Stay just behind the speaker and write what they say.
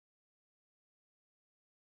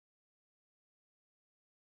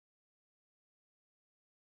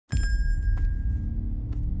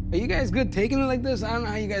Are you guys good taking it like this? I don't know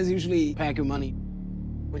how you guys usually pack your money.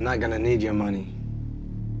 We're not gonna need your money.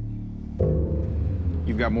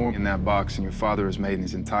 You've got more in that box than your father has made in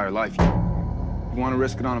his entire life. You want to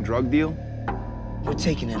risk it on a drug deal? We're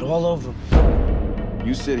taking it all over.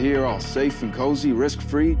 You sit here all safe and cozy,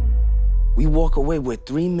 risk-free. We walk away with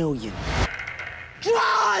 $3 million.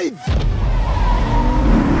 Drive!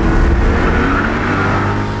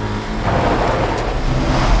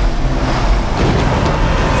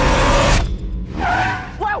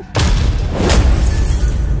 Whoa!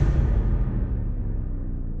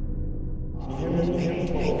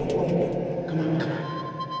 Come on.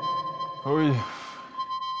 Who are you?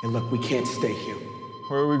 Hey, look, we can't stay here.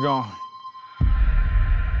 Where are we going?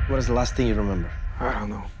 What is the last thing you remember? I don't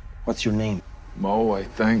know. What's your name? Mo, I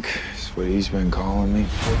think, is what he's been calling me.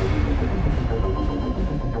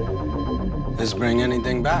 This bring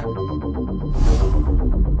anything back?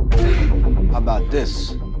 How about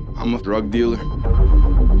this? I'm a drug dealer.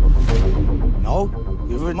 No,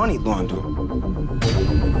 you're a money launderer.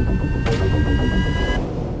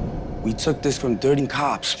 We took this from dirty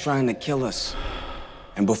cops trying to kill us.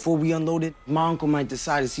 And before we unload it, my uncle might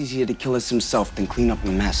decide it's easier to kill us himself than clean up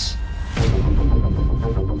the mess.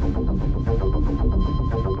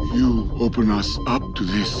 You open us up to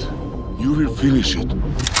this, you will finish it.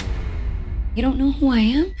 You don't know who I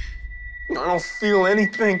am? I don't feel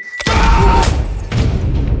anything.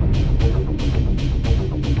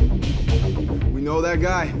 We know that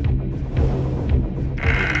guy.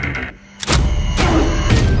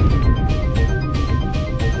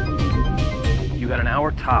 You got an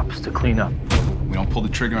hour tops to clean up. We don't pull the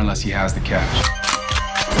trigger unless he has the cash.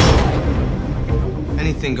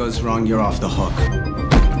 Anything goes wrong, you're off the hook.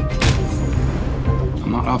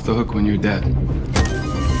 I'm not off the hook when you're dead.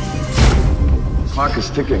 Clock is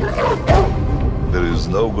ticking. There is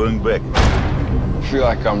no going back. I feel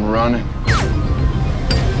like I'm running.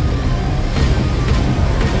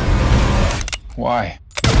 Why?